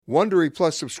Wondery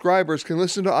Plus subscribers can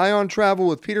listen to Ion Travel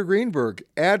with Peter Greenberg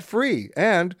ad-free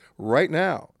and right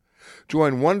now.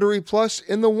 Join Wondery Plus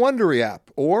in the Wondery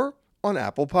app or on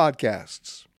Apple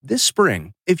Podcasts. This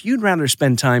spring, if you'd rather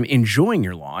spend time enjoying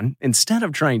your lawn instead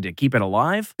of trying to keep it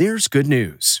alive, there's good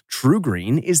news.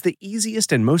 TruGreen is the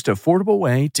easiest and most affordable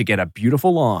way to get a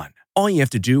beautiful lawn. All you have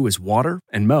to do is water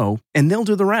and mow, and they'll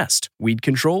do the rest. Weed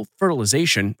control,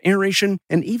 fertilization, aeration,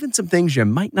 and even some things you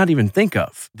might not even think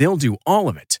of. They'll do all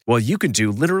of it, while you can do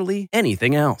literally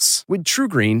anything else. With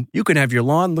TruGreen, you can have your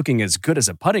lawn looking as good as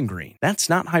a putting green. That's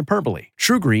not hyperbole.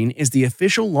 TruGreen is the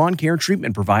official lawn care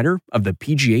treatment provider of the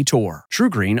PGA Tour.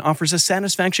 TruGreen offers a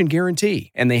satisfaction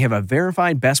guarantee, and they have a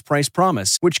verified best price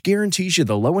promise, which guarantees you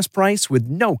the lowest price with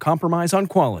no compromise on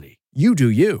quality. You do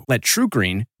you. Let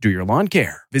TruGreen do your lawn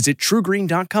care. Visit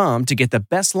TruGreen.com to get the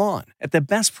best lawn at the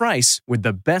best price with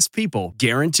the best people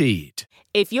guaranteed.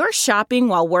 If you're shopping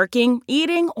while working,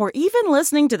 eating, or even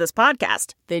listening to this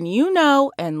podcast, then you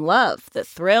know and love the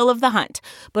thrill of the hunt.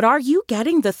 But are you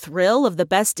getting the thrill of the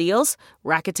best deals?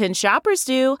 Rakuten shoppers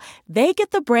do. They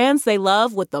get the brands they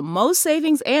love with the most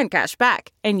savings and cash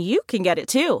back. And you can get it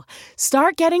too.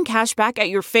 Start getting cash back at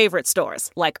your favorite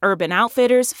stores like Urban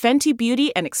Outfitters, Fenty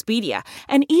Beauty, and Expedia.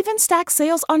 And even stack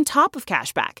sales on top of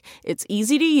cash back. It's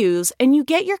easy to use, and you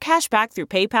get your cash back through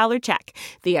PayPal or check.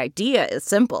 The idea is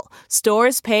simple. Stores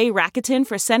pay Rakuten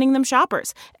for sending them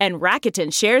shoppers, and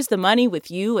Rakuten shares the money with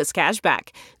you as cash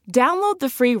back. Download the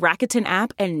free Rakuten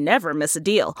app and never miss a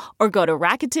deal, or go to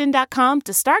Rakuten.com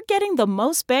to start getting the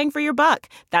most bang for your buck.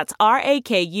 That's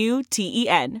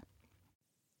Rakuten.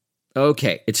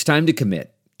 Okay, it's time to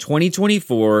commit.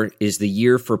 2024 is the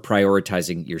year for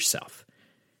prioritizing yourself.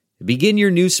 Begin your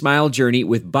new smile journey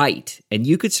with Byte, and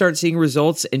you could start seeing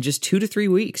results in just 2 to 3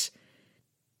 weeks.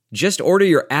 Just order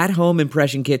your at-home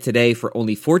impression kit today for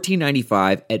only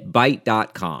 $14.95 at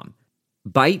Byte.com.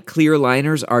 Byte clear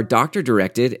liners are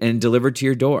doctor-directed and delivered to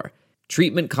your door.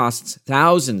 Treatment costs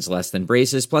thousands less than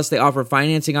braces, plus they offer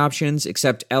financing options,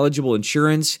 accept eligible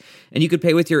insurance, and you could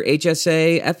pay with your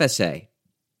HSA, FSA.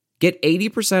 Get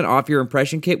 80% off your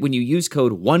impression kit when you use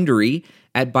code WONDERY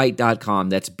at Byte.com.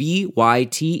 That's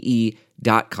BYTE.com.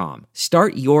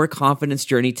 Start your confidence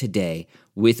journey today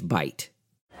with Byte.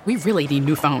 We really need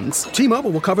new phones. T-Mobile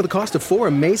will cover the cost of 4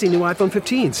 amazing new iPhone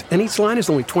 15s, and each line is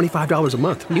only $25 a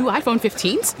month. New iPhone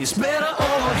 15s? It's better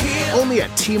over here. Only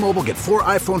at T-Mobile, get 4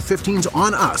 iPhone 15s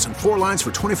on us and 4 lines for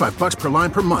 $25 per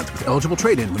line per month with eligible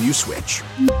trade-in when you switch.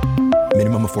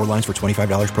 Minimum of 4 lines for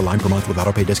 $25 per line per month with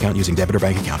autopay discount using debit or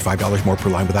bank account. $5 more per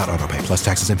line without autopay, plus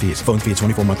taxes and fees. Phone fee at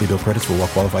 24 monthly bill credits for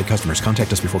well-qualified customers.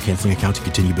 Contact us before canceling account to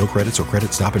continue bill credits or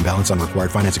credit stop and balance on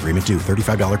required finance agreement due.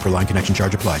 $35 per line connection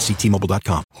charge applies. See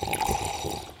T-Mobile.com.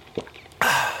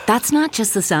 That's not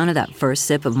just the sound of that first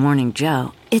sip of Morning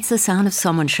Joe. It's the sound of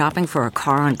someone shopping for a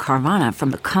car on Carvana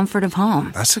from the comfort of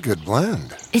home. That's a good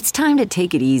blend. It's time to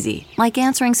take it easy, like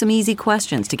answering some easy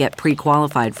questions to get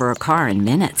pre-qualified for a car in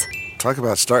minutes. Talk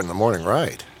about starting the morning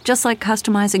right. Just like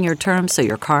customizing your terms so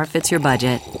your car fits your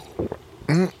budget.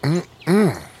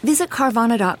 Visit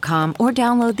Carvana.com or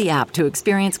download the app to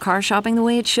experience car shopping the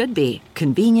way it should be.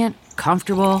 Convenient,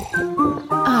 comfortable.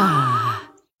 Ah.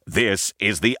 This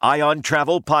is the Ion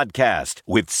Travel Podcast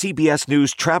with CBS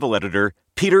News travel editor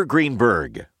Peter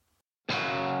Greenberg.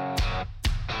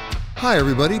 Hi,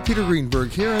 everybody. Peter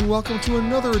Greenberg here, and welcome to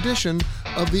another edition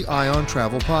of the Ion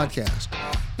Travel Podcast.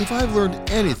 If I've learned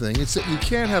anything, it's that you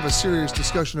can't have a serious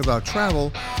discussion about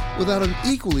travel without an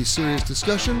equally serious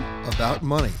discussion about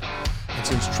money. And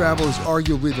since travel is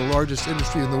arguably the largest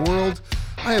industry in the world,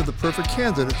 I have the perfect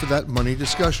candidate for that money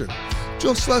discussion.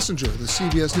 Jill Schlesinger, the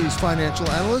CBS News financial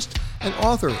analyst and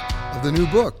author of the new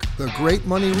book, The Great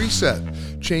Money Reset.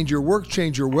 Change your work,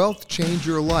 change your wealth, change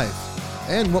your life.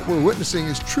 And what we're witnessing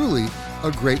is truly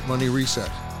a great money reset.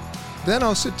 Then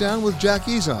I'll sit down with Jack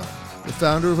Ezon, the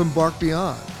founder of Embark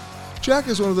Beyond. Jack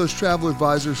is one of those travel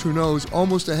advisors who knows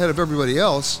almost ahead of everybody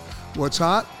else what's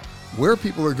hot, where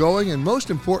people are going, and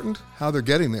most important, how they're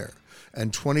getting there.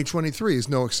 And 2023 is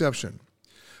no exception.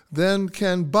 Then,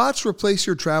 can bots replace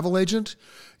your travel agent?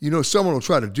 You know someone will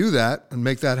try to do that and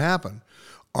make that happen.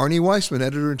 Arnie Weissman,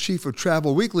 editor-in-chief of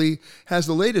Travel Weekly, has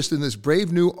the latest in this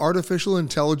brave new artificial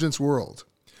intelligence world.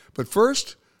 But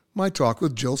first, my talk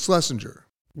with Jill Schlesinger.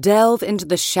 Delve into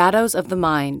the shadows of the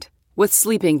mind with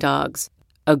Sleeping Dogs,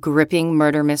 a gripping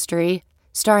murder mystery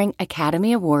starring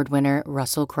Academy Award winner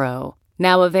Russell Crowe.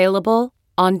 Now available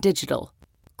on digital.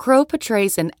 Crowe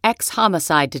portrays an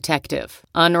ex-homicide detective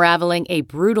unraveling a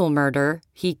brutal murder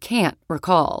he can't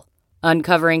recall.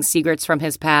 Uncovering secrets from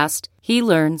his past, he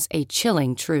learns a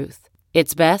chilling truth.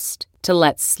 It's best to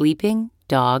let sleeping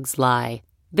dogs lie.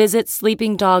 Visit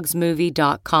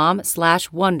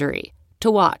sleepingdogsmovie.com/Wondery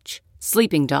to watch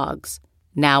Sleeping Dogs,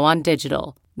 now on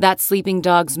digital. That's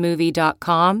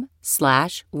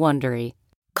sleepingdogsmovie.com/Wondery.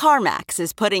 CarMax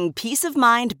is putting peace of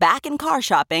mind back in car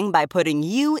shopping by putting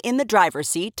you in the driver's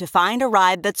seat to find a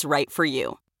ride that's right for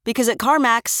you. Because at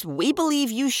CarMax, we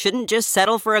believe you shouldn't just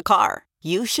settle for a car.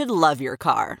 You should love your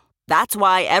car. That's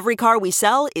why every car we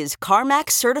sell is CarMax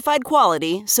certified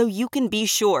quality, so you can be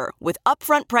sure with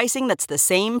upfront pricing that's the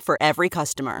same for every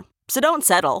customer. So don't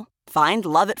settle. Find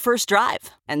love at first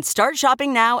drive and start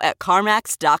shopping now at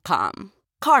CarMax.com.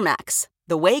 CarMax,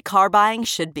 the way car buying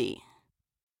should be.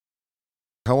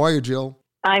 How are you, Jill?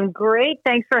 I'm great.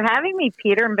 Thanks for having me,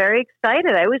 Peter. I'm very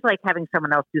excited. I always like having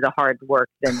someone else do the hard work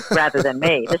rather than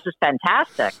me. This is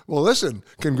fantastic. Well, listen,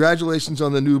 congratulations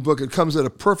on the new book. It comes at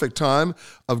a perfect time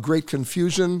of great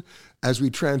confusion as we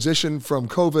transition from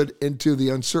COVID into the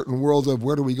uncertain world of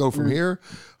where do we go from here.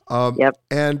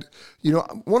 And, you know,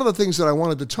 one of the things that I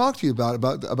wanted to talk to you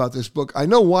about this book, I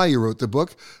know why you wrote the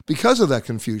book, because of that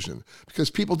confusion, because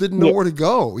people didn't know where to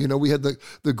go. You know, we had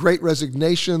the Great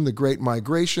Resignation, the Great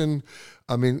Migration.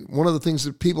 I mean, one of the things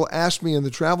that people ask me in the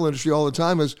travel industry all the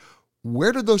time is,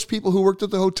 where did those people who worked at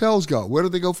the hotels go? Where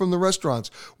did they go from the restaurants?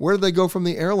 Where did they go from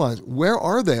the airlines? Where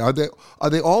are they? Are they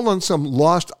all on some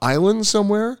lost island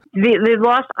somewhere? The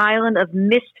lost island of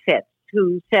misfits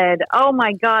who said, oh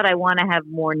my God, I want to have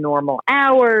more normal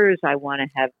hours. I want to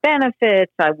have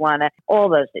benefits. I want to, all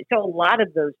those things. So a lot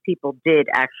of those people did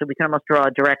actually, we can almost draw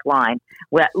a direct line,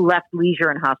 left leisure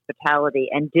and hospitality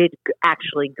and did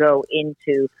actually go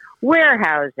into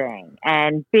warehousing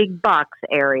and big box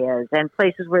areas and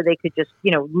places where they could just,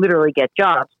 literally get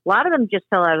jobs. A lot of them just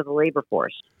fell out of the labor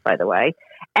force, by the way,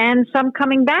 and some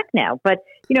coming back now. But,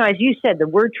 as you said, the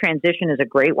word transition is a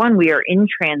great one. We are in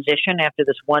transition after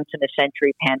this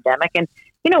once-in-a-century pandemic. And,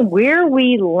 where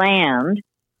we land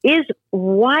is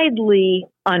widely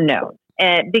unknown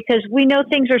because we know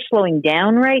things are slowing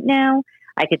down right now.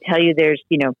 I could tell you there's,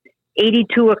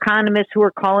 82 economists who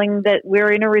are calling that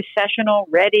we're in a recession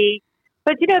already.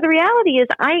 But, the reality is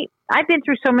I've been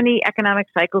through so many economic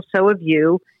cycles, so have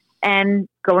you. And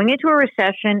going into a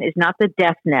recession is not the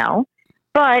death knell,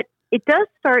 but it does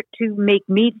start to make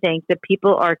me think that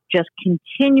people are just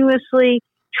continuously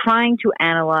trying to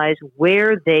analyze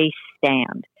where they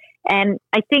stand. And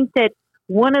I think that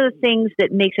one of the things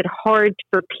that makes it hard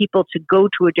for people to go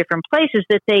to a different place is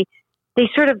that they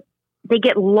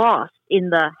get lost in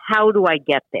the how do I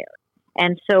get there.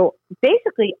 And so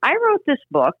basically I wrote this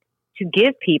book to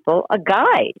give people a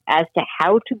guide as to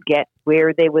how to get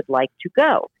where they would like to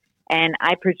go. And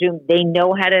I presume they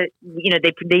know how to,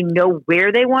 they know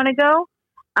where they want to go.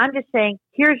 I'm just saying,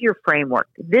 here's your framework.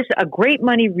 A great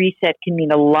money reset can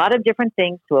mean a lot of different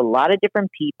things to a lot of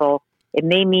different people. It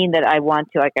may mean that I want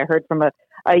to, like I heard from a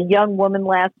young woman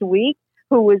last week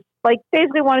who was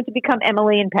basically wanted to become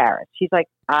Emily in Paris. She's like,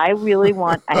 I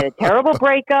had a terrible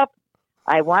breakup.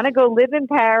 I want to go live in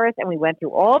Paris. And we went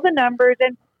through all the numbers.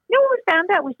 And what we found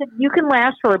out? We said, you can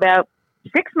last for about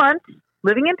 6 months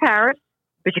living in Paris,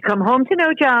 but you come home to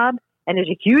no job, and there's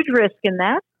a huge risk in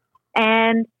that.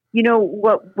 And,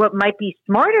 what might be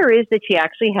smarter is that she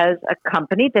actually has a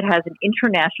company that has an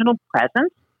international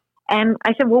presence. And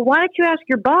I said, well, why don't you ask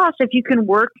your boss if you can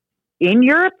work in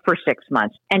Europe for 6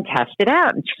 months and test it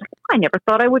out? And she's like, I never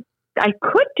thought I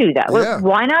could do that. Yeah. Well,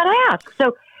 why not ask?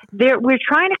 So we're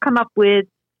trying to come up with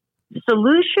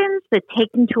solutions that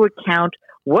take into account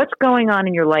what's going on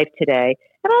in your life today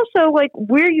and also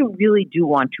where you really do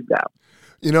want to go.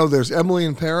 There's Emily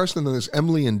in Paris and then there's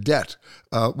Emily in debt.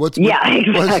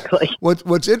 Exactly.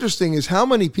 What's interesting is how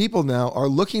many people now are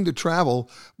looking to travel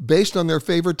based on their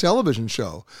favorite television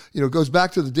show. It goes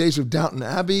back to the days of Downton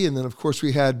Abbey. And then, of course,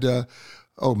 we had,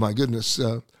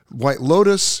 White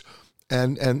Lotus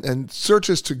and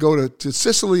searches to go to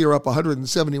Sicily are up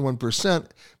 171%.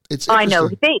 I know.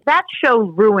 That show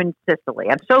ruined Sicily.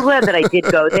 I'm so glad that I did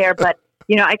go there. But,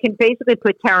 I can basically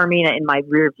put Taormina in my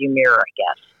rearview mirror, I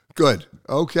guess. Good.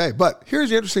 Okay. But here's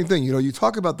the interesting thing. You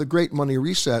talk about the Great Money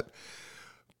Reset.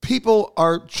 People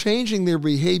are changing their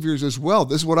behaviors as well.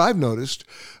 This is what I've noticed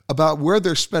about where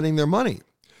they're spending their money.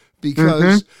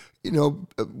 Because, 2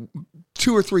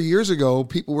 or 3 years ago,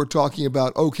 people were talking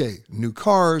about, new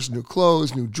cars, new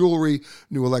clothes, new jewelry,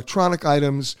 new electronic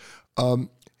items. And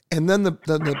then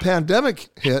the pandemic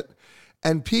hit,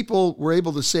 and people were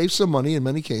able to save some money in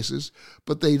many cases,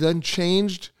 but they then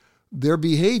changed their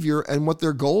behavior and what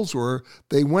their goals were.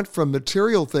 They went from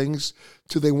material things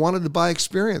to they wanted to buy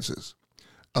experiences.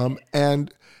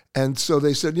 And so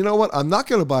they said, you know what, I'm not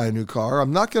going to buy a new car.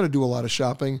 I'm not going to do a lot of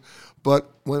shopping.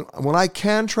 But when I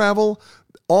can travel,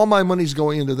 all my money's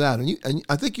going into that. And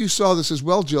I think you saw this as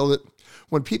well, Jill, that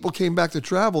when people came back to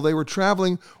travel, they were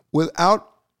traveling without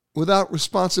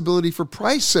responsibility for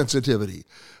price sensitivity.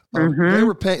 They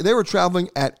were traveling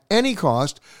at any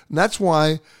cost, and that's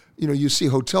why you see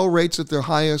hotel rates at their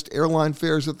highest, airline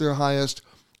fares at their highest,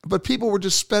 but people were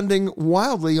just spending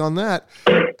wildly on that.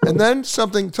 And then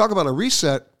talk about a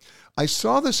reset. I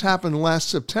saw this happen last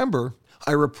September.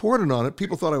 I reported on it.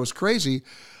 People thought I was crazy.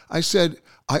 I said,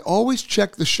 I always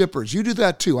check the shippers. You do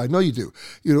that too. I know you do.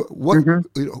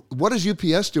 What is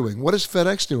UPS doing? What is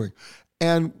FedEx doing?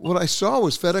 And what I saw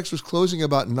was FedEx was closing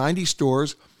about 90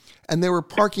 stores, and they were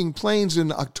parking planes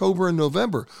in October and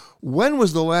November. When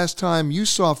was the last time you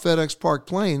saw FedEx park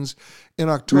planes in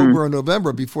October or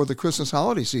November before the Christmas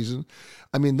holiday season?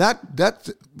 I mean, that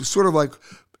sort of like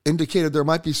indicated there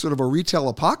might be sort of a retail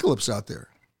apocalypse out there.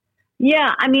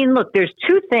 Yeah, I mean, look, there's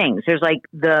two things. There's like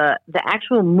the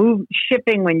actual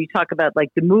shipping when you talk about like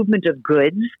the movement of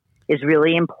goods is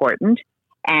really important.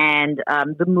 And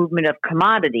the movement of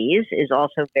commodities is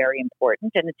also very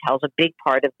important, and it tells a big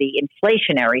part of the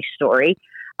inflationary story.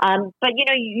 But,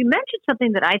 you mentioned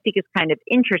something that I think is kind of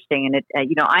interesting, and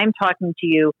I'm talking to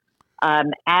you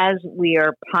as we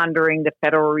are pondering the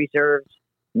Federal Reserve's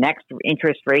next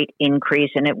interest rate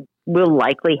increase, and it will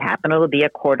likely happen. It'll be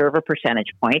 0.25 percentage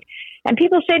point. And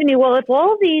people say to me, well, if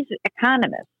all these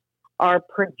economists are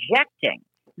projecting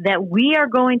that we are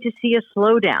going to see a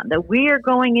slowdown, that we are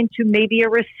going into maybe a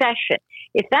recession,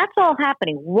 if that's all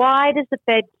happening, why does the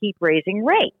Fed keep raising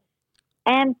rates?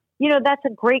 And, that's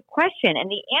a great question.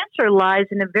 And the answer lies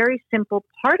in a very simple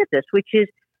part of this, which is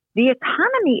the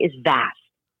economy is vast.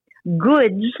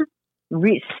 Goods,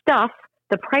 stuff,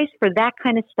 the price for that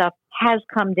kind of stuff has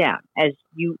come down. As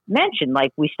you mentioned,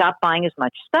 like we stopped buying as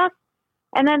much stuff,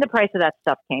 and then the price of that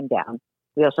stuff came down.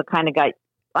 We also kind of got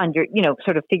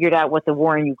sort of figured out what the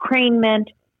war in Ukraine meant,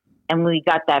 and we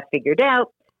got that figured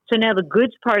out. So now the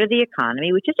goods part of the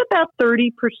economy, which is about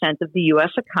 30% of the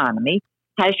U.S. economy,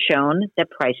 has shown that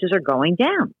prices are going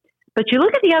down. But you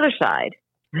look at the other side,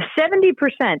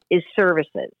 70% is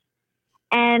services.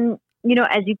 And,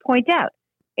 as you point out,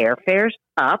 airfares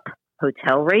up,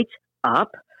 hotel rates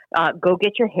up, go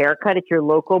get your hair cut at your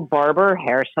local barber or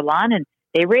hair salon, and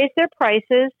they raised their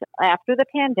prices after the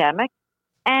pandemic.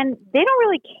 And they don't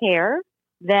really care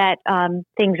that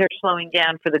things are slowing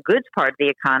down for the goods part of the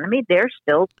economy. They're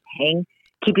still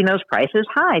keeping those prices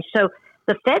high. So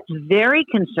the Fed's very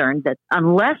concerned that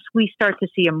unless we start to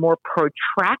see a more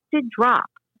protracted drop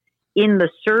in the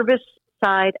service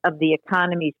side of the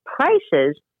economy's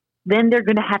prices, then they're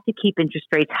going to have to keep interest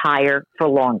rates higher for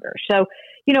longer. So,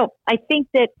 I think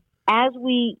that as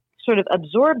we sort of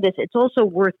absorb this, it's also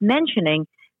worth mentioning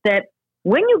that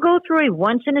when you go through a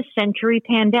once-in-a-century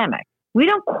pandemic, we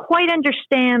don't quite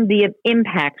understand the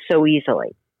impact so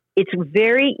easily. It's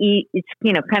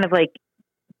kind of like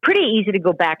pretty easy to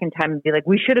go back in time and be like,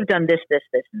 we should have done this, this,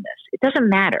 this, and this. It doesn't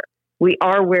matter. We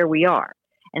are where we are.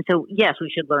 And so, yes,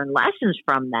 we should learn lessons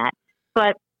from that.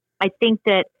 But I think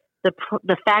that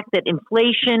the fact that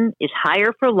inflation is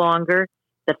higher for longer,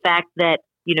 the fact that,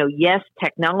 yes,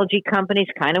 technology companies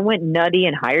kind of went nutty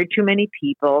and hired too many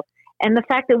people, and the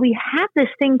fact that we have this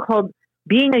thing called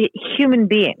being a human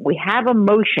being. We have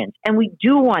emotions, and we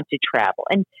do want to travel.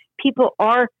 And people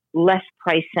are less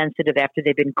price sensitive after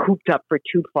they've been cooped up for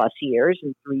 2+ years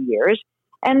and 3 years.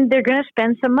 And they're going to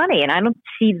spend some money. And I don't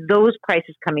see those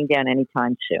prices coming down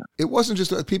anytime soon. It wasn't just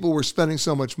that people were spending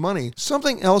so much money.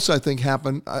 Something else I think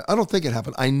happened. I don't think it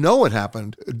happened. I know it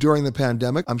happened during the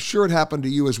pandemic. I'm sure it happened to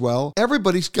you as well.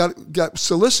 Everybody's got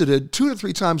solicited 2 to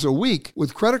 3 times a week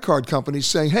with credit card companies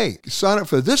saying, hey, sign up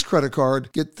for this credit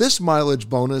card, get this mileage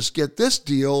bonus, get this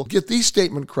deal, get these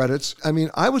statement credits. I mean,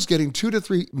 I was getting 2 to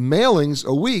 3 mailings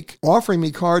a week offering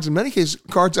me cards, in many cases,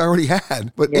 cards I already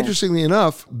had. But interestingly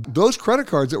enough, those credit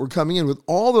cards that were coming in with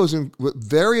all those with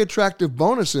very attractive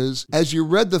bonuses, as you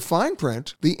read the fine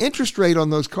print, the interest rate on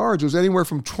those cards was anywhere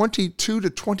from 22 to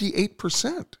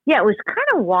 28%. Yeah, it was kind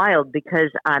of wild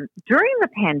because during the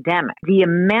pandemic, the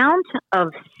amount of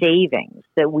savings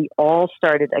that we all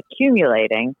started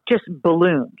accumulating just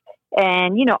ballooned.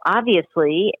 And,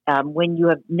 obviously, when you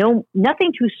have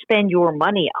nothing to spend your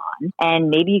money on, and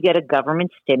maybe you get a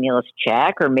government stimulus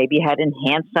check, or maybe you had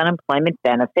enhanced unemployment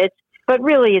benefits, but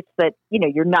really it's that,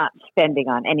 you're not spending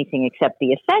on anything except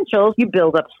the essentials, you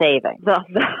build up savings. The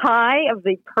high of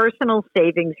the personal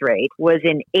savings rate was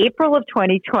in April of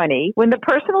 2020, when the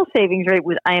personal savings rate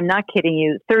was, I am not kidding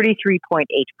you, 33.8%.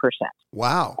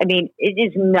 Wow. I mean, it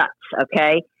is nuts,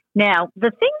 okay? Now,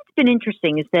 the thing that's been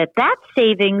interesting is that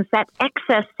savings, that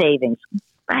excess savings,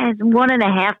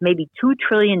 $1.5, maybe $2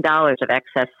 trillion of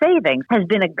excess savings has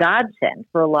been a godsend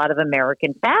for a lot of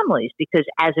American families, because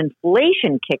as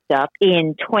inflation kicked up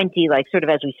in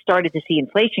as we started to see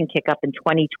inflation kick up in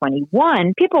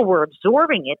 2021, people were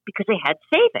absorbing it because they had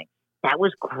savings. That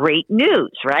was great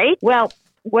news, right? Well,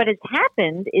 what has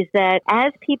happened is that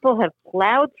as people have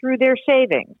plowed through their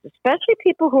savings, especially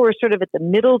people who are sort of at the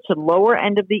middle to lower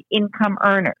end of the income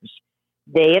earners,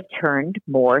 they have turned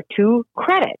more to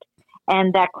credit.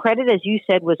 And that credit, as you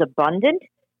said, was abundant.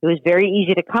 It was very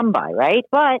easy to come by, right?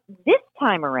 But this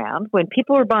time around, when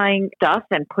people are buying stuff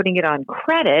and putting it on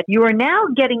credit, you are now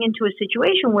getting into a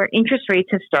situation where interest rates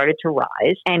have started to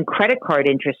rise, and credit card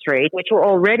interest rates, which were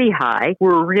already high,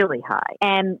 were really high.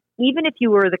 And even if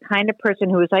you were the kind of person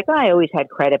who was like, oh, I always had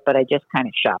credit, but I just kind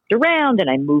of shopped around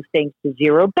and I moved things to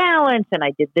zero balance and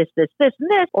I did this, and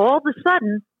this, all of a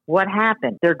sudden, what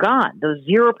happened? They're gone. Those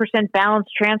 0% balance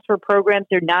transfer programs,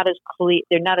 they're not as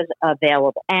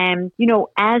available. And,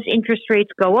 as interest rates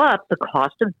go up, the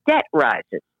cost of debt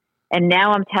rises. And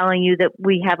now I'm telling you that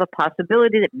we have a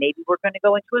possibility that maybe we're going to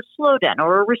go into a slowdown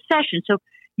or a recession. So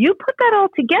you put that all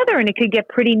together and it could get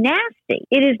pretty nasty.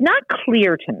 It is not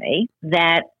clear to me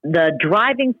that the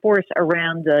driving force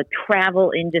around the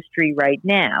travel industry right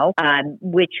now,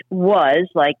 which was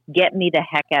like, get me the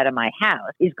heck out of my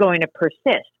house, is going to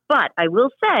persist. But I will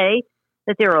say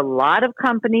that there are a lot of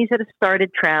companies that have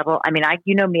started travel. I mean, I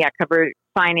cover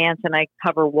finance and I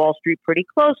cover Wall Street pretty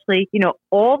closely.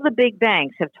 All the big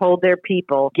banks have told their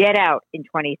people, get out in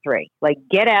 23. Like,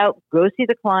 get out, go see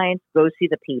the clients, go see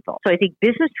the people. So I think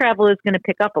business travel is going to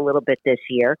pick up a little bit this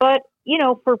year. But,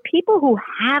 for people who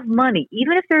have money,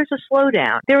 even if there's a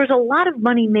slowdown, there was a lot of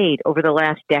money made over the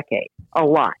last decade, a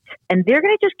lot. And they're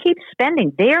going to just keep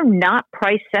spending. They are not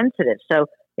price sensitive. So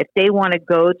if they want to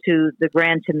go to the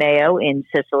Grand Tomeo in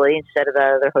Sicily instead of the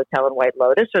other hotel in White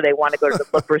Lotus, or they want to go to the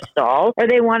Le Bristol, or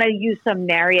they want to use some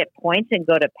Marriott points and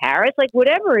go to Paris, like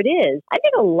whatever it is, I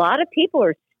think a lot of people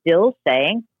are still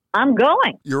saying, I'm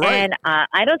going. You're right. And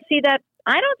I don't see that,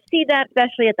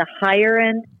 especially at the higher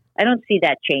end. I don't see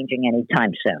that changing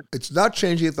anytime soon. It's not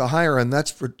changing at the higher end,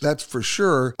 that's for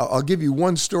sure. I'll give you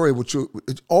one story, which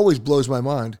it always blows my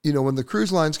mind. When the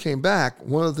cruise lines came back,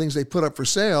 one of the things they put up for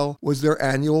sale was their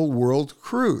annual world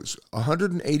cruise,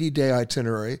 180-day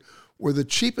itinerary, where the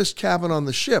cheapest cabin on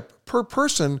the ship per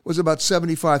person was about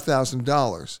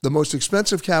 $75,000. The most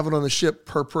expensive cabin on the ship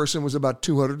per person was about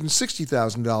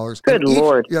 $260,000. Good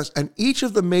Lord. Yes, and each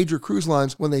of the major cruise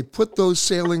lines, when they put those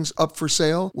sailings up for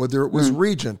sale, whether it was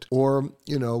Regent or,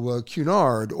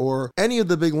 Cunard or any of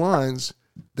the big lines,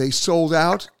 they sold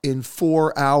out in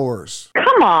 4 hours.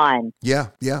 Come on. Yeah.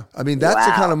 I mean, that's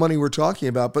the kind of money we're talking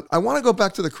about. But I want to go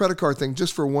back to the credit card thing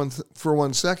just for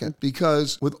one second,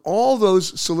 because with all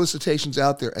those solicitations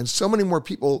out there and so many more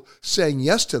people saying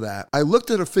yes to that, I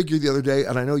looked at a figure the other day,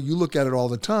 and I know you look at it all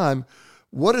the time.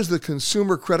 What is the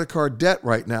consumer credit card debt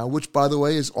right now, which, by the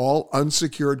way, is all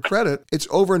unsecured credit? It's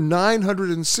over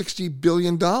 $960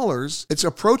 billion. It's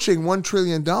approaching $1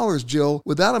 trillion, Jill,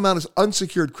 with that amount of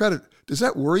unsecured credit. Does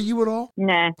that worry you at all?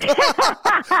 Nah.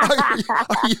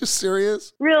 Are you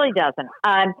serious? Really doesn't.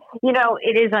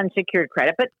 It is unsecured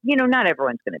credit, but, not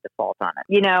everyone's going to default on it.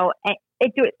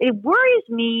 It worries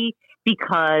me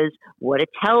because what it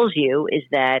tells you is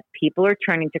that people are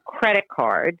turning to credit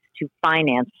cards to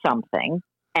finance something.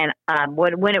 And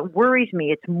when it worries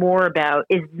me, it's more about,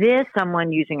 is this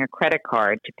someone using a credit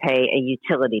card to pay a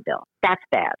utility bill? That's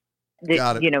bad.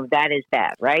 Got it. That is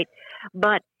bad, right?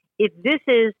 But if this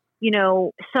is,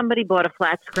 somebody bought a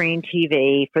flat screen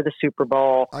TV for the Super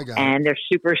Bowl and they're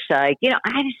super psyched.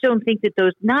 I just don't think that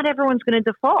not everyone's going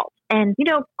to default. And,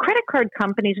 credit card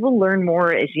companies will learn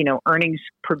more as, earnings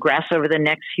progress over the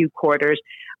next few quarters.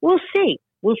 We'll see.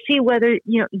 We'll see whether,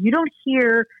 you don't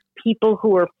hear people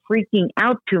who are freaking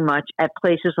out too much at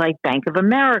places like Bank of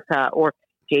America or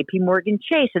JP Morgan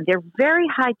Chase. And they're very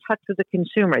high touch with the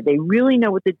consumer. They really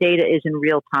know what the data is in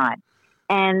real time.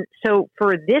 And so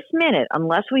for this minute,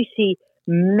 unless we see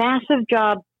massive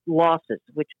job losses,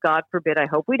 which God forbid, I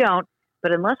hope we don't,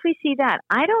 but unless we see that,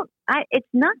 it's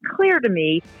not clear to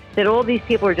me that all these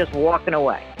people are just walking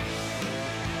away.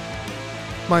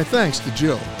 My thanks to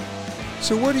Jill.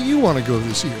 So where do you want to go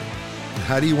this year? And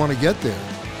how do you want to get there?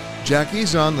 Jack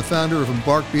Ezon, the founder of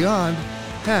Embark Beyond,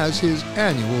 has his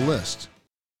annual list.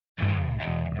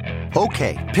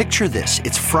 Okay, picture this.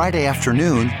 It's Friday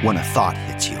afternoon when a thought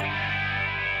hits you.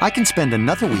 I can spend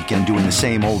another weekend doing the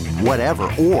same old whatever,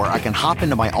 or I can hop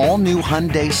into my all-new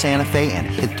Hyundai Santa Fe and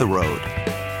hit the road.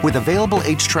 With available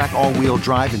H-Track all-wheel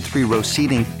drive and 3-row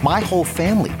seating, my whole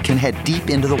family can head deep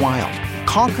into the wild.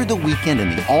 Conquer the weekend in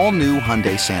the all-new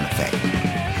Hyundai Santa Fe.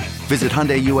 Visit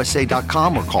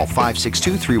HyundaiUSA.com or call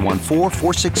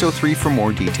 562-314-4603 for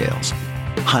more details.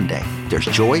 Hyundai, there's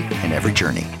joy in every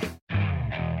journey.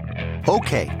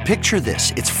 Okay, picture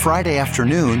this. It's Friday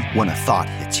afternoon when a thought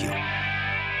hits you.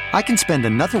 I can spend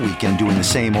another weekend doing the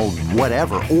same old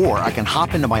whatever, or I can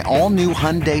hop into my all-new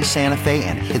Hyundai Santa Fe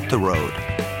and hit the road.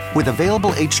 With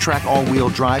available H-Track all-wheel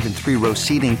drive and 3-row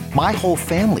seating, my whole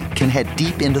family can head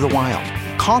deep into the wild.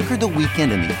 Conquer the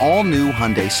weekend in the all-new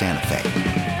Hyundai Santa Fe.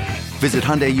 Visit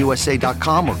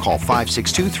HyundaiUSA.com or call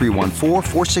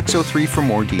 562-314-4603 for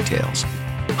more details.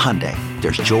 Hyundai,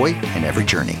 there's joy in every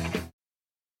journey.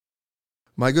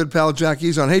 My good pal Jack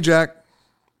Ezon. Hey, Jack.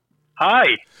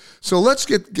 Hi. So let's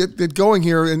get going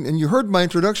here. And you heard my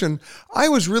introduction. I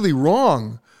was really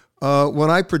wrong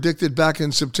when I predicted back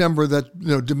in September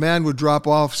that demand would drop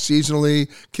off seasonally,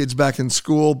 kids back in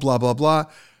school, blah, blah, blah.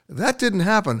 That didn't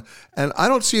happen. And I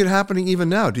don't see it happening even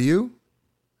now. Do you?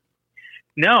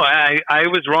 No, I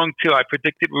was wrong too. I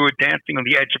predicted we were dancing on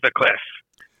the edge of a cliff.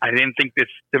 I didn't think this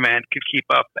demand could keep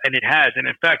up, and it has. And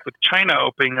in fact, with China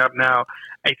opening up now,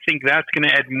 I think that's going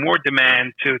to add more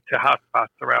demand to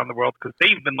hotspots around the world because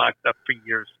they've been locked up for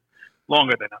years,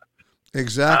 longer than us.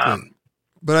 Exactly.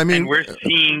 But I mean, and we're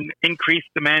seeing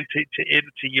increased demand to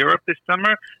Europe this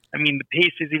summer. I mean, the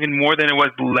pace is even more than it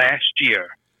was last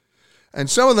year. And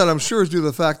some of that, I'm sure, is due to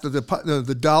the fact that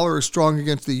the dollar is strong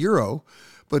against the euro.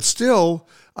 But still,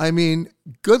 I mean,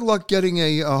 good luck getting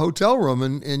a hotel room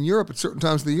in Europe at certain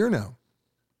times of the year now.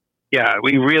 Yeah,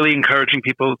 we're really encouraging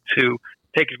people to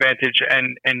take advantage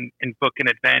and book in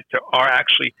advance. There are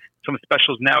actually some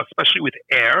specials now, especially with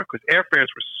air, because airfares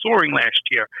were soaring last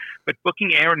year. But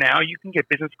booking air now, you can get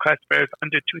business class fares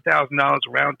under $2,000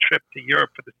 round trip to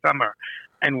Europe for the summer.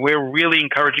 And we're really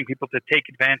encouraging people to take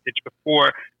advantage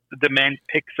before the demand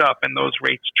picks up and those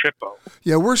rates triple.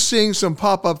 Yeah, we're seeing some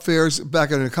pop-up fares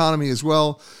back in economy as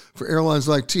well for airlines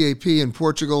like TAP in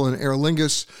Portugal and Aer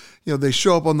Lingus. They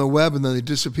show up on the web and then they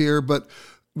disappear. But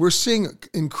we're seeing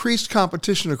increased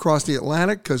competition across the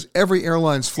Atlantic because every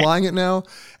airline's flying it now,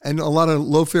 and a lot of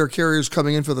low-fare carriers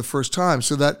coming in for the first time.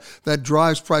 So that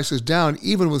drives prices down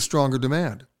even with stronger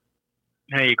demand.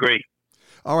 I agree.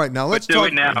 All right, now let's do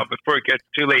it now before it gets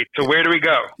too late. So where do we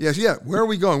go? Yes, yeah. Where are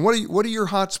we going? What are your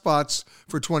hot spots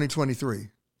for 2023?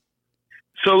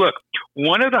 So look,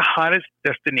 one of the hottest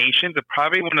destinations, and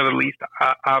probably one of the least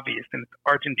obvious, and it's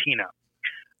Argentina.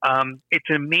 It's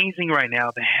amazing right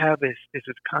now. They have this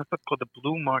concept called the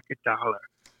blue market dollar,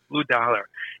 blue dollar,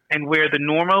 and where the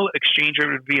normal exchange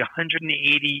rate would be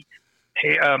 180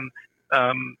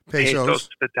 pesos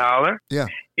to the dollar. Yeah,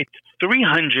 it's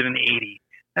 380.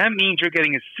 That means you're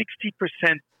getting a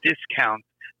 60% discount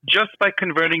just by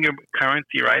converting your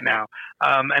currency right now.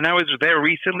 And I was there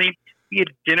recently. We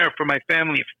had dinner for my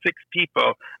family of 6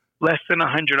 people, less than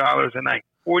 $100 a night,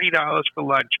 $40 for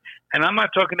lunch. And I'm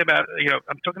not talking about,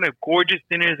 I'm talking about gorgeous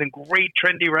dinners and great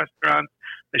trendy restaurants.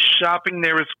 The shopping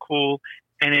there is cool.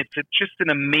 And it's just an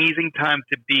amazing time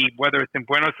to be, whether it's in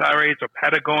Buenos Aires or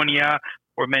Patagonia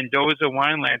or Mendoza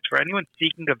winelands, for anyone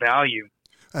seeking a value.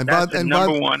 And that's the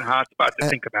number one hotspot to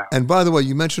think about. And by the way,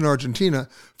 you mentioned Argentina.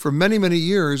 For many, many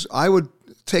years, I would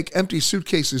take empty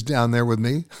suitcases down there with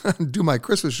me and do my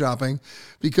Christmas shopping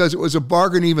because it was a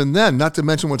bargain even then, not to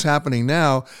mention what's happening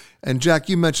now. And Jack,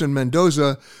 you mentioned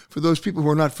Mendoza. For those people who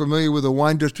are not familiar with the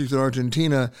wine district in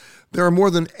Argentina, there are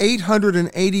more than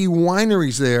 880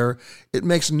 wineries there. It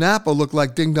makes Napa look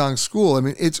like Ding Dong School. I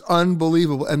mean, it's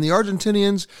unbelievable. And the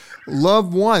Argentinians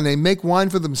love wine. They make wine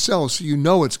for themselves, so you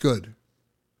know it's good.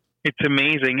 It's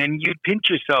amazing, and you'd pinch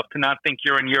yourself to not think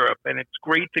you're in Europe. And it's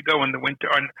great to go in the winter,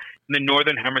 in the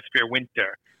northern hemisphere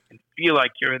winter, and feel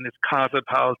like you're in this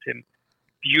cosmopolitan,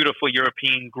 beautiful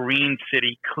European green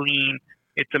city, clean.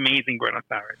 It's amazing, Buenos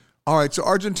Aires. All right, so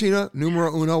Argentina,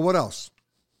 numero uno. What else?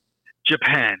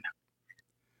 Japan.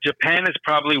 Japan is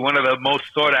probably one of the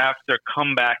most sought after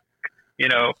comeback,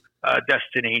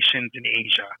 destinations in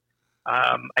Asia.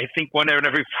 I think one out of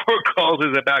every 4 calls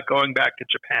is about going back to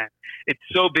Japan. It's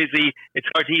so busy, it's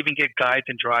hard to even get guides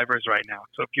and drivers right now.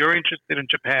 So if you're interested in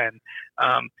Japan,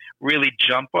 really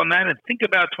jump on that and think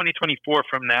about 2024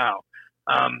 from now.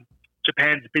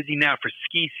 Japan's busy now for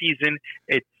ski season.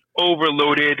 It's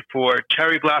overloaded for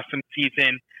cherry blossom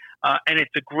season. And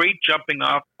it's a great jumping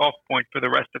off point for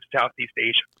the rest of Southeast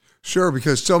Asia. Sure,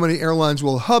 because so many airlines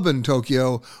will hub in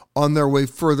Tokyo on their way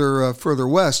further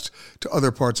west to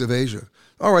other parts of Asia.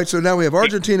 All right, so now we have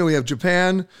Argentina, we have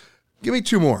Japan. Give me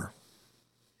 2 more.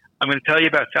 I'm going to tell you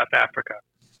about South Africa.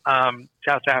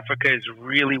 South Africa is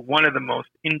really one of the most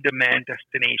in-demand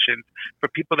destinations for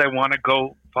people that want to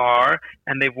go far,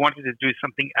 and they've wanted to do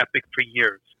something epic for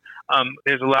years.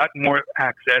 There's a lot more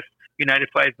access. United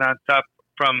flies nonstop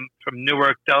from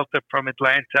Newark, Delta from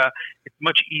Atlanta. It's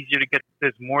much easier to get.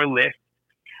 There's more lift.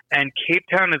 And Cape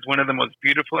Town is one of the most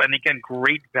beautiful and, again,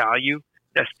 great value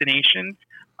destinations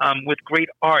with great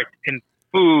art and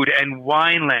food and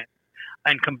wineland.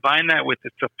 And combine that with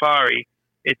the safari,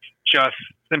 it's just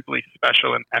simply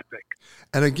special and epic.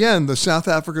 And again, the South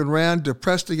African rand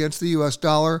depressed against the U.S.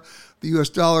 dollar. The U.S.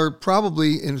 dollar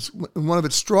probably in one of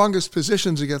its strongest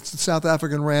positions against the South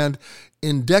African rand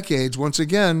in decades. Once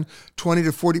again, 20 to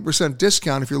 40%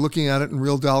 discount if you're looking at it in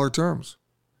real dollar terms.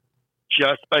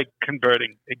 Just by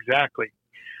converting, exactly.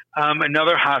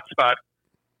 Another hot spot,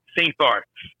 St. Bart's.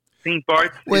 St.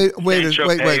 Bart's. Wait!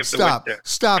 Stop!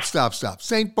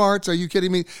 St. Bart's? Are you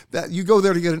kidding me? That you go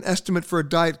there to get an estimate for a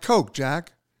Diet Coke,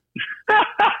 Jack?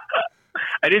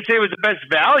 I didn't say it was the best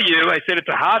value. I said it's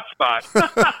a hot spot.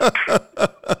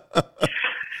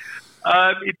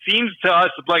 It seems to us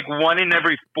like 1 in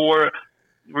every 4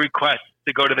 requests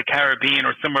to go to the Caribbean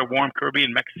or somewhere warm,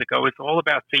 Caribbean, Mexico. It's all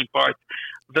about St. Bart's.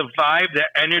 The vibe, the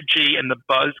energy, and the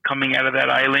buzz coming out of that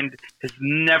island has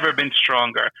never been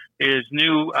stronger. There's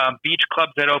new beach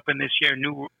clubs that open this year,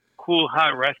 new cool,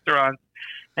 hot restaurants.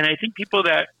 And I think people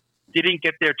that didn't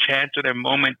get their chance or their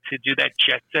moment to do that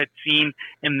jet set scene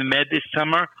in the Med this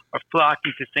summer are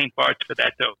flocking to St. Bart's for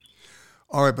that dose.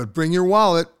 All right, but bring your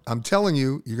wallet. I'm telling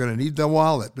you, you're going to need the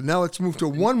wallet. But now let's move to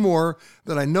one more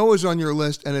that I know is on your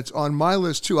list, and it's on my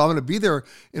list too. I'm going to be there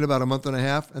in about a month and a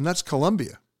half, and that's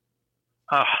Colombia.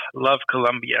 Love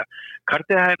Colombia.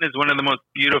 Cartagena is one of the most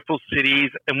beautiful cities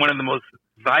and one of the most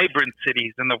vibrant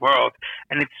cities in the world.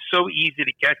 And it's so easy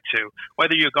to get to,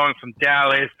 whether you're going from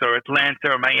Dallas or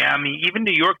Atlanta or Miami, even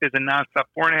New York, there's a nonstop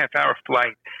 4.5-hour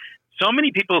flight. So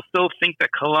many people still think that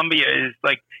Colombia is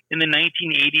like in the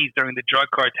 1980s during the drug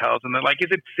cartels. And they're like,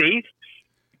 is it safe?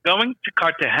 Going to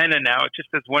Cartagena now, just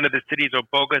as one of the cities, or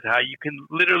Bogota, you can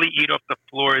literally eat off the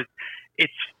floors.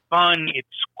 It's fun, it's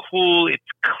cool, it's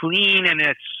clean, and it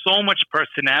has so much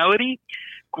personality.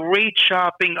 Great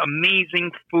shopping,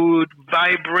 amazing food,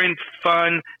 vibrant,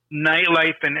 fun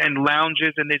nightlife and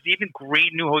lounges. And there's even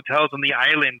great new hotels on the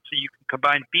island, so you can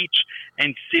combine beach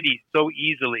and city so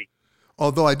easily.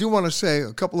 Although I do want to say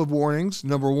a couple of warnings.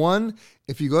 Number one,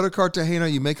 if you go to Cartagena,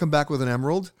 you may come back with an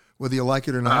emerald, whether you like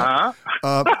it or not.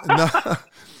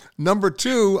 Number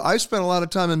two, I spent a lot of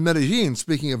time in Medellin,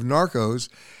 speaking of narcos,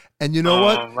 and you know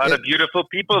what? A lot of beautiful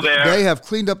people there. They have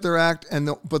cleaned up their act,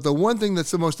 but the one thing that's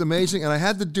the most amazing, and I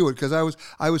had to do it because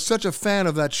I was such a fan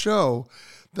of that show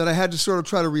that I had to sort of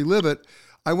try to relive it.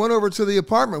 I went over to the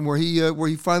apartment where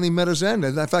he finally met his end.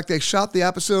 And in fact, they shot the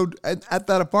episode at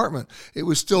that apartment. It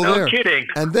was still there. No kidding.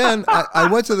 And then I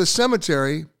went to the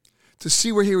cemetery to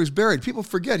see where he was buried. People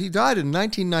forget he died in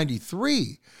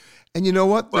 1993. And you know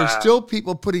what? Wow. There's still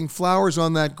people putting flowers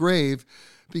on that grave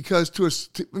because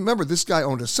remember, this guy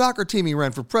owned a soccer team. He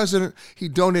ran for president. He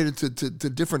donated to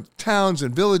different towns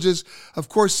and villages. Of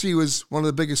course, he was one of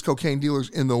the biggest cocaine dealers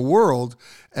in the world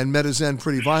and met his end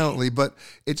pretty violently. But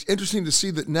it's interesting to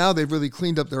see that now they've really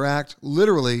cleaned up their act,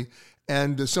 literally,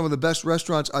 and some of the best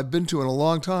restaurants I've been to in a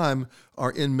long time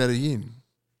are in Medellin.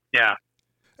 Yeah,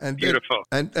 and beautiful.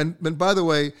 And by the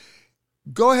way,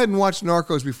 go ahead and watch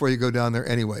Narcos before you go down there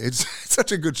anyway. It's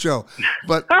such a good show.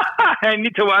 But I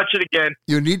need to watch it again.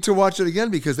 You need to watch it again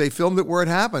because they filmed it where it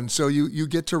happened. So you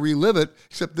get to relive it,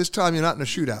 except this time you're not in a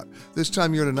shootout. This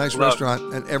time you're in a nice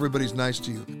restaurant and everybody's nice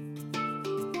to you.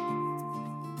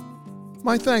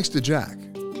 My thanks to Jack.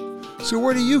 So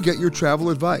where do you get your travel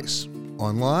advice?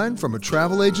 Online, from a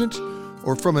travel agent,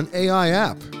 or from an AI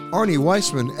app? Arnie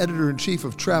Weissman, editor-in-chief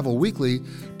of Travel Weekly,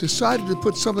 decided to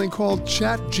put something called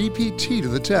ChatGPT to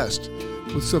the test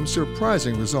with some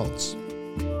surprising results.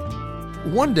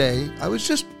 One day, I was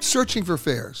just searching for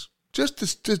fares, just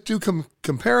to do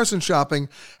comparison shopping,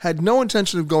 had no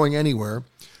intention of going anywhere,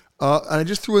 and I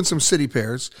just threw in some city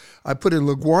pairs. I put in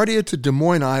LaGuardia to Des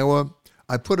Moines, Iowa.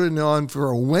 I put it on for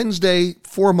a Wednesday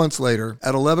 4 months later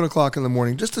at 11 o'clock in the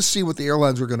morning just to see what the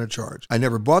airlines were going to charge. I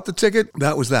never bought the ticket.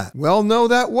 That was that. Well, no,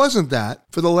 that wasn't that.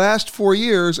 For the last 4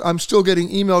 years, I'm still getting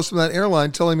emails from that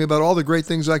airline telling me about all the great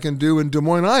things I can do in Des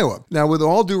Moines, Iowa. Now, with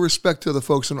all due respect to the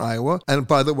folks in Iowa, and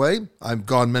by the way, I've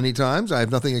gone many times. I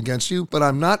have nothing against you, but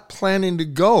I'm not planning to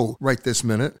go right this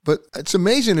minute. But it's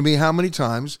amazing to me how many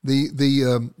times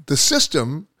the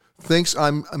system thinks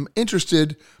I'm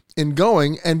interested in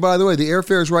going. And by the way, the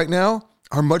airfares right now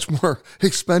are much more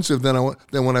expensive than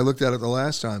when I looked at it the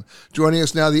last time. Joining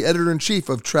us now, the editor-in-chief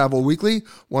of Travel Weekly,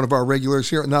 one of our regulars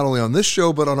here, not only on this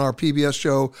show, but on our PBS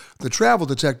show, The Travel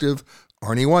Detective,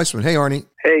 Arnie Weissman. Hey, Arnie.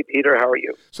 Hey, Peter. How are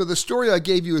you? So the story I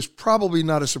gave you is probably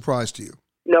not a surprise to you.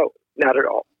 No, not at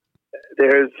all.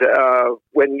 There's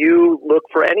when you look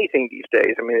for anything these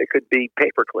days, I mean, it could be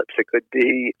paper clips, it could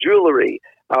be jewelry.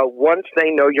 Once they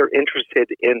know you're interested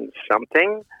in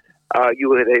something,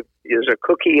 there's a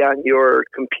cookie on your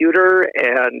computer,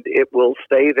 and it will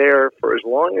stay there for as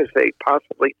long as they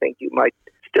possibly think you might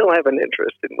still have an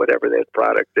interest in whatever that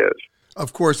product is.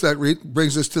 Of course, that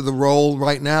brings us to the role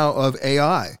right now of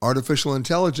AI, artificial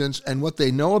intelligence, and what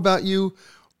they know about you,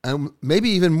 and maybe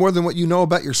even more than what you know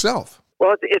about yourself.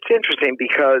 Well, it's interesting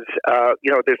because,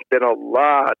 there's been a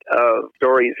lot of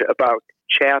stories about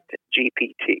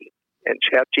ChatGPT. And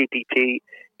ChatGPT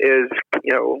is,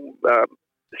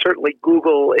 certainly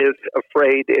Google is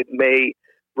afraid it may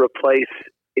replace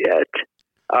it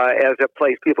as a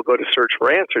place people go to search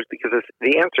for answers, because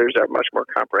the answers are much more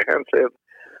comprehensive.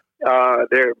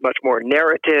 They're much more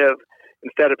narrative.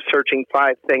 Instead of searching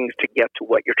 5 things to get to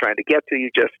what you're trying to get to,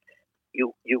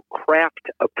 you craft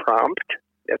a prompt.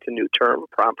 That's a new term,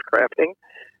 prompt crafting,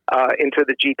 into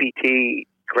the ChatGPT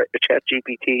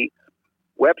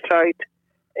website,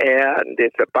 and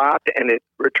it's a bot, and it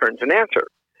returns an answer.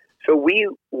 So we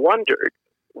wondered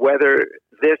whether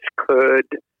this could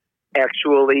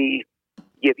actually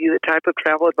give you the type of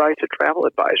travel advice a travel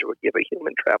advisor would give a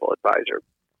human travel advisor.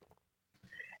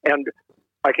 And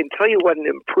I can tell you what an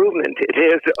improvement it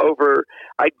is over,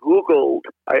 I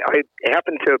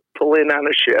happened to pull in on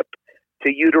a ship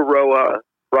to Utaroa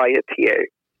Raiatea,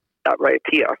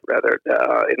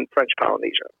 in French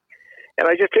Polynesia. And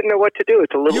I just didn't know what to do.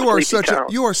 It's a little sleepy town.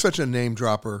 You are such a name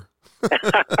dropper.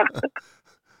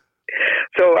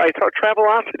 So I thought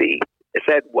Travelocity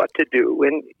said what to do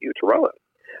in Utaroa.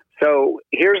 So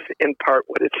here's in part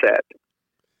what it said.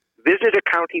 Visit a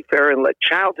county fair and let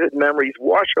childhood memories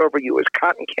wash over you as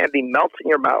cotton candy melts in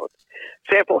your mouth.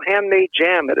 Sample handmade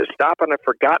jam at a stop on a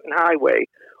forgotten highway,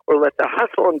 or let the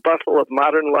hustle and bustle of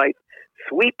modern life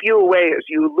sweep you away as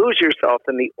you lose yourself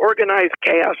in the organized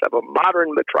chaos of a modern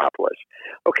metropolis.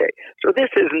 Okay, so this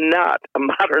is not a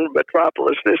modern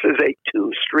metropolis. This is a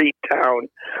 2-street town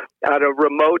on a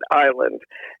remote island.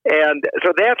 And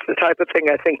so that's the type of thing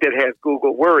I think that has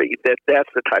Google worried, that's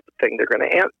the type of thing they're going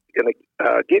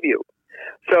to give you.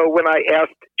 So when I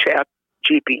asked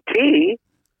ChatGPT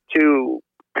to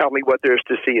tell me what there's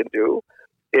to see and do,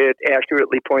 it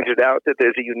accurately pointed out that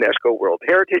there's a UNESCO World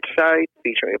Heritage Site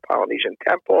featuring a Polynesian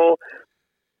temple.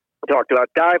 We talked about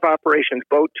dive operations,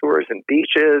 boat tours and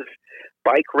beaches,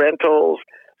 bike rentals.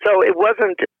 So it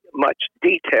wasn't much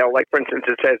detail. Like, for instance,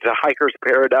 it says a hiker's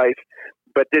paradise,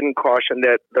 but didn't caution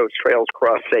that those trails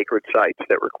cross sacred sites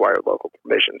that require local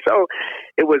permission. So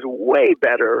it was way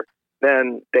better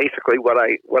than basically what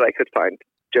I could find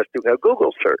just doing a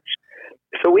Google search.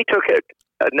 So we took it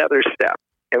another step.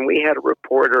 And we had a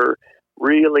reporter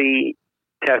really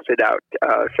test it out.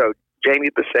 So Jamie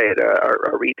Besaida,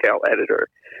 our retail editor.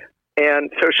 And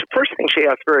so first thing she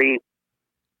asked very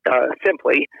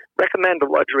simply, recommend a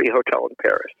luxury hotel in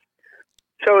Paris.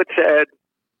 So it said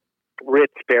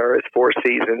Ritz Paris, Four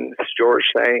Seasons, Georges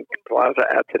V, Plaza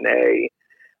Athénée,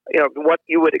 what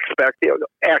you would expect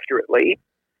accurately.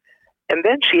 And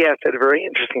then she asked a very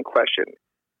interesting question.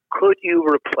 Could you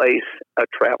replace a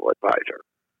travel advisor?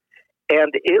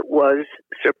 And it was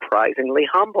surprisingly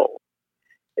humble.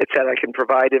 It said, I can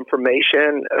provide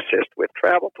information, assist with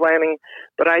travel planning,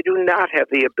 but I do not have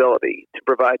the ability to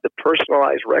provide the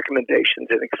personalized recommendations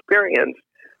and experience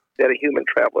that a human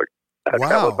travel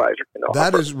advisor can offer.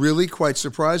 That is really quite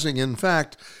surprising. In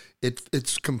fact,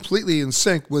 it's completely in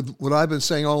sync with what I've been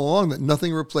saying all along, that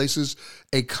nothing replaces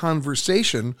a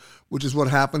conversation, which is what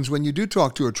happens when you do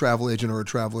talk to a travel agent or a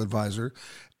travel advisor,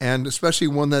 and especially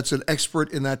one that's an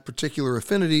expert in that particular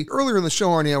affinity. Earlier in the show,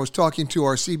 Arnie, I was talking to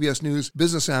our CBS News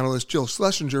business analyst, Jill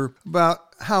Schlesinger, about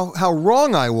how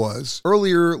wrong I was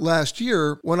earlier last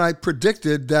year when I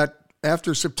predicted that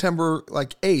after September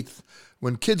 8th,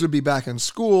 when kids would be back in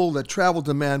school, that travel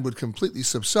demand would completely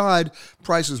subside,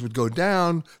 prices would go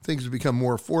down, things would become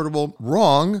more affordable.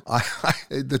 Wrong.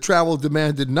 The travel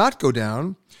demand did not go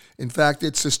down. In fact,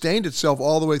 it sustained itself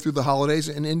all the way through the holidays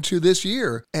and into this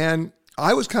year. And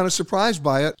I was kind of surprised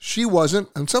by it. She wasn't,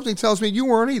 and something tells me you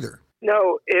weren't either.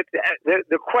 No,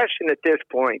 the question at this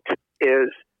point is,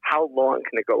 how long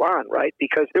can it go on, right?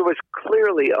 Because there was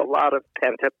clearly a lot of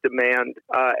pent-up demand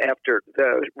after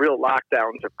the real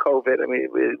lockdowns of COVID. I mean,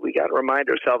 we got to remind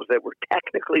ourselves that we're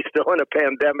technically still in a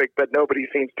pandemic, but nobody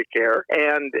seems to care.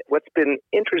 And what's been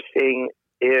interesting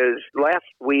is last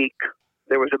week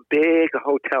there was a big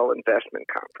hotel investment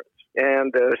conference.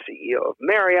 And the CEO of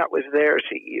Marriott was there,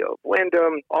 CEO of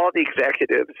Wyndham, all the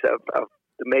executives of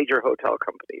the major hotel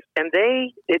companies. And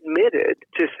they admitted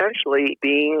to essentially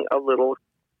being a little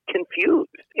confused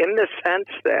in the sense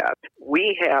that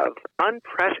we have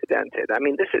unprecedented, I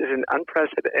mean, this is an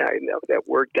unprecedented, I know that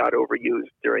word got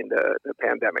overused during the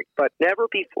pandemic, but never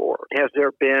before has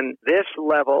there been this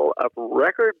level of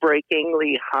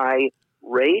record-breakingly high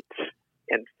rates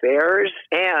and fares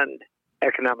and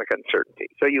economic uncertainty.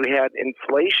 So you had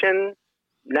inflation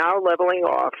now leveling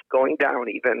off, going down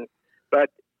even, but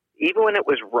even when it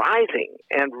was rising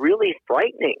and really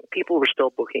frightening, people were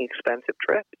still booking expensive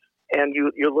trips. And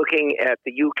you're looking at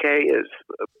the UK as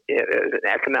an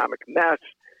economic mess.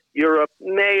 Europe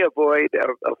may avoid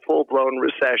a full-blown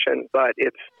recession, but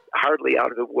it's hardly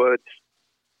out of the woods.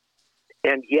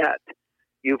 And yet,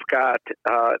 you've got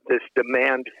this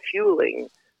demand fueling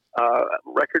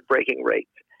record-breaking rates.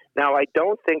 Now, I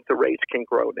don't think the rates can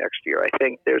grow next year. I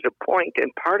think there's a point,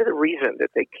 and part of the reason that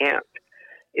they can't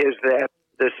is that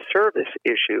the service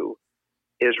issue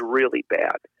is really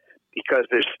bad because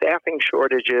there's staffing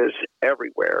shortages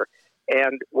everywhere.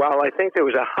 And while I think there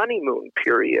was a honeymoon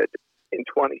period in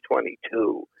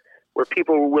 2022 where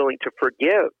people were willing to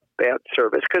forgive bad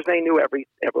service because they knew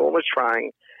everyone was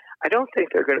trying, I don't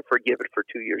think they're going to forgive it for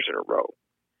 2 years in a row.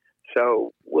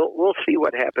 So we'll see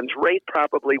what happens. Rate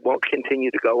probably won't continue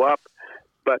to go up,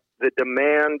 but the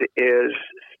demand is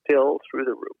still through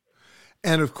the roof.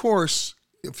 And of course,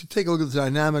 if you take a look at the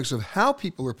dynamics of how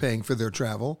people are paying for their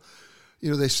travel,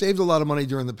 they saved a lot of money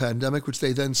during the pandemic, which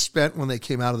they then spent when they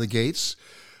came out of the gates.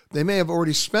 They may have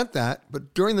already spent that,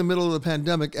 but during the middle of the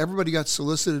pandemic, everybody got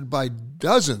solicited by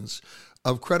dozens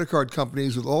of credit card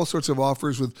companies with all sorts of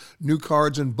offers with new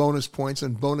cards and bonus points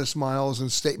and bonus miles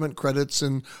and statement credits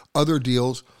and other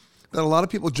deals that a lot of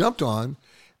people jumped on.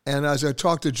 And as I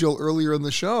talked to Jill earlier in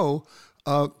the show,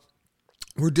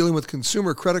 we're dealing with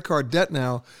consumer credit card debt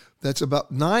now that's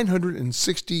about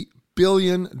 $960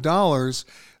 billion.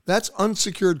 That's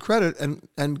unsecured credit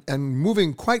and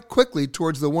moving quite quickly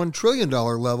towards the $1 trillion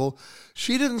level.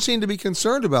 She didn't seem to be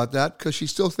concerned about that because she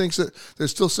still thinks that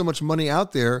there's still so much money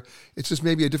out there. It's just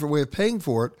maybe a different way of paying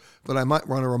for it. But I might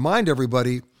want to remind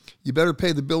everybody, you better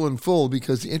pay the bill in full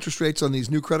because the interest rates on these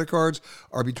new credit cards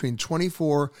are between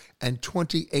 24 and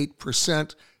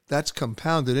 28%. That's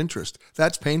compounded interest.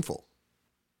 That's painful.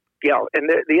 Yeah, and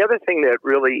the other thing that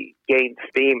really gained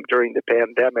steam during the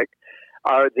pandemic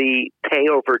are the pay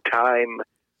over time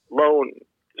loans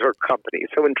or companies.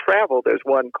 So in travel, there's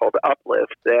one called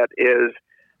Uplift that is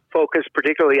focused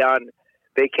particularly on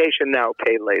vacation now,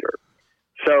 pay later.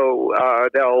 So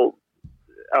they'll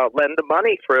lend the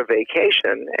money for a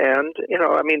vacation. And,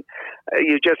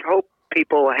 you just hope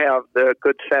people have the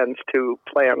good sense to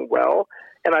plan well.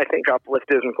 And I think Uplift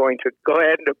isn't going to go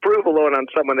ahead and approve a loan on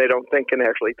someone they don't think can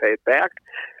actually pay it back.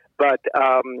 But,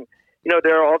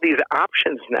 there are all these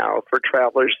options now for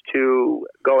travelers to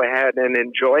go ahead and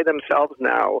enjoy themselves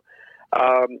now.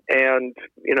 And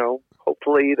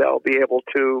hopefully they'll be able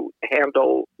to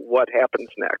handle what happens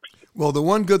next. Well, the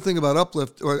one good thing about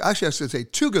Uplift, or actually I should say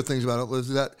two good things about Uplift,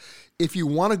 is that if you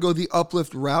want to go the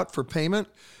Uplift route for payment,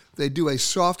 they do a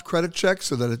soft credit check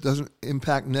so that it doesn't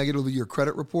impact negatively your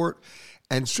credit report.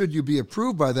 And should you be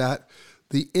approved by that,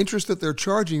 the interest that they're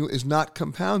charging you is not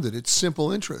compounded. It's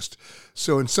simple interest.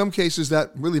 So in some cases,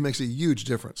 that really makes a huge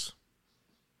difference.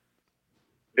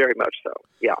 Very much so,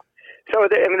 yeah. So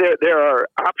there are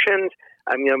options.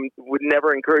 I would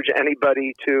never encourage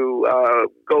anybody to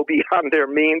go beyond their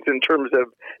means in terms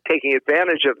of taking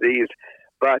advantage of these.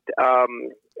 But,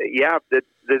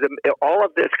 all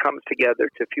of this comes together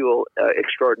to fuel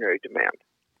extraordinary demand.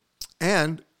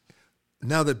 And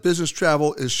now that business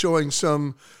travel is showing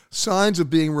some signs of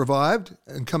being revived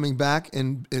and coming back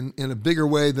in a bigger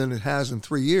way than it has in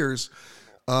 3 years,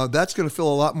 that's going to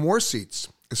fill a lot more seats,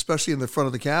 especially in the front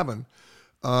of the cabin.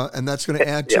 And that's going to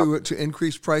add to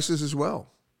increased prices as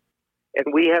well.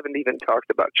 And we haven't even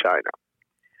talked about China.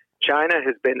 China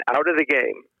has been out of the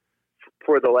game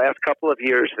for the last couple of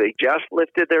years. They just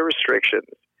lifted their restrictions.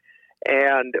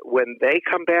 And when they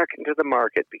come back into the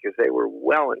market, because they were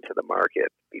well into the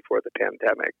market before the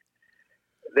pandemic,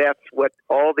 that's what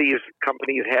all these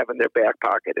companies have in their back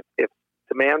pocket. If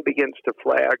demand begins to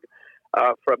flag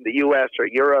from the U.S. or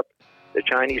Europe, the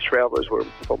Chinese travelers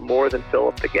will more than fill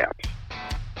up the gaps.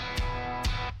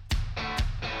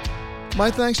 My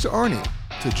thanks to Arnie,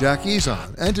 to Jack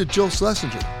Ezon, and to Jill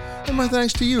Schlesinger. And my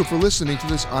thanks to you for listening to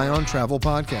this Ion Travel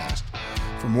podcast.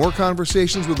 For more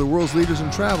conversations with the world's leaders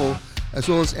in travel, as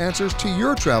well as answers to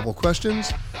your travel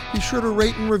questions, be sure to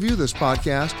rate and review this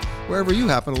podcast wherever you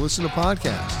happen to listen to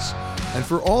podcasts. And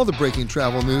for all the breaking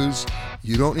travel news,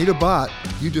 you don't need a bot,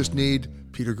 you just need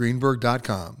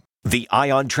petergreenberg.com. The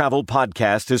Ion Travel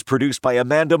Podcast is produced by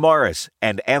Amanda Morris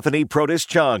and Anthony Protis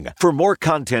Chung. For more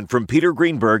content from Peter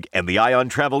Greenberg and the Ion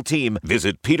Travel team,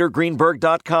 visit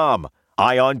petergreenberg.com.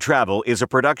 Ion Travel is a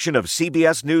production of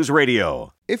CBS News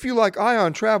Radio. If you like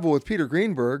Ion Travel with Peter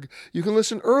Greenberg, you can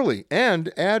listen early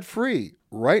and ad-free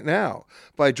right now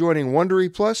by joining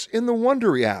Wondery Plus in the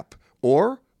Wondery app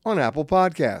or on Apple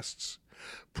Podcasts.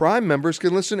 Prime members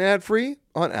can listen ad-free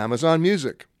on Amazon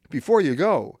Music. Before you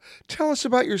go, tell us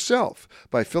about yourself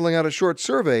by filling out a short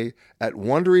survey at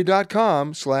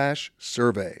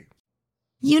Wondery.com/survey.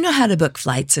 You know how to book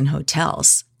flights and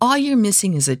hotels. All you're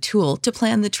missing is a tool to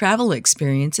plan the travel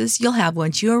experiences you'll have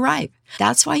once you arrive.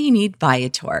 That's why you need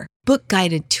Viator. Book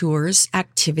guided tours,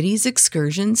 activities,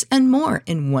 excursions, and more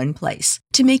in one place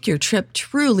to make your trip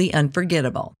truly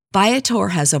unforgettable. Viator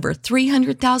has over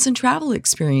 300,000 travel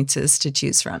experiences to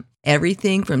choose from.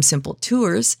 Everything from simple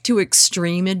tours to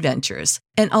extreme adventures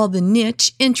and all the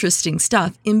niche, interesting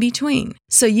stuff in between.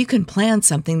 So you can plan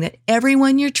something that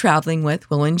everyone you're traveling with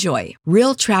will enjoy.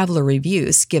 Real traveler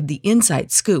reviews give the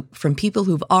inside scoop from people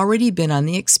who've already been on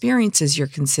the experiences you're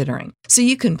considering. So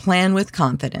you can plan with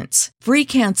confidence. Free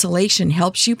cancellation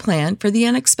helps you plan for the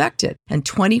unexpected. And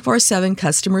 24/7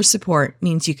 customer support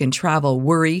means you can travel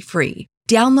worry-free.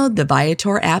 Download the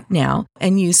Viator app now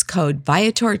and use code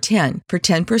Viator10 for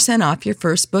 10% off your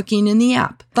first booking in the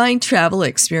app. Find travel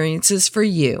experiences for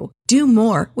you. Do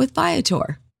more with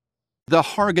Viator. The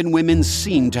Hargan women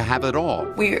seemed to have it all.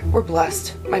 We were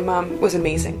blessed. My mom was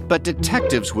amazing. But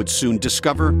detectives would soon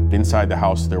discover inside the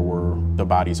house there were the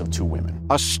bodies of 2 women.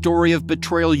 A story of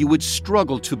betrayal you would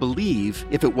struggle to believe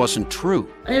if it wasn't true.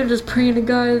 I am just praying to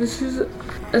God, this is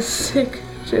a sick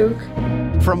joke.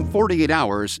 From 48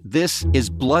 Hours, this is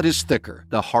Blood is Thicker,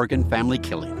 The Hargan Family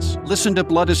Killings. Listen to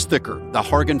Blood is Thicker, The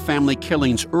Hargan Family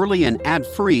Killings early and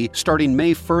ad-free starting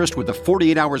May 1st with a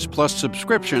 48 Hours Plus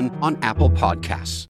subscription on Apple Podcasts.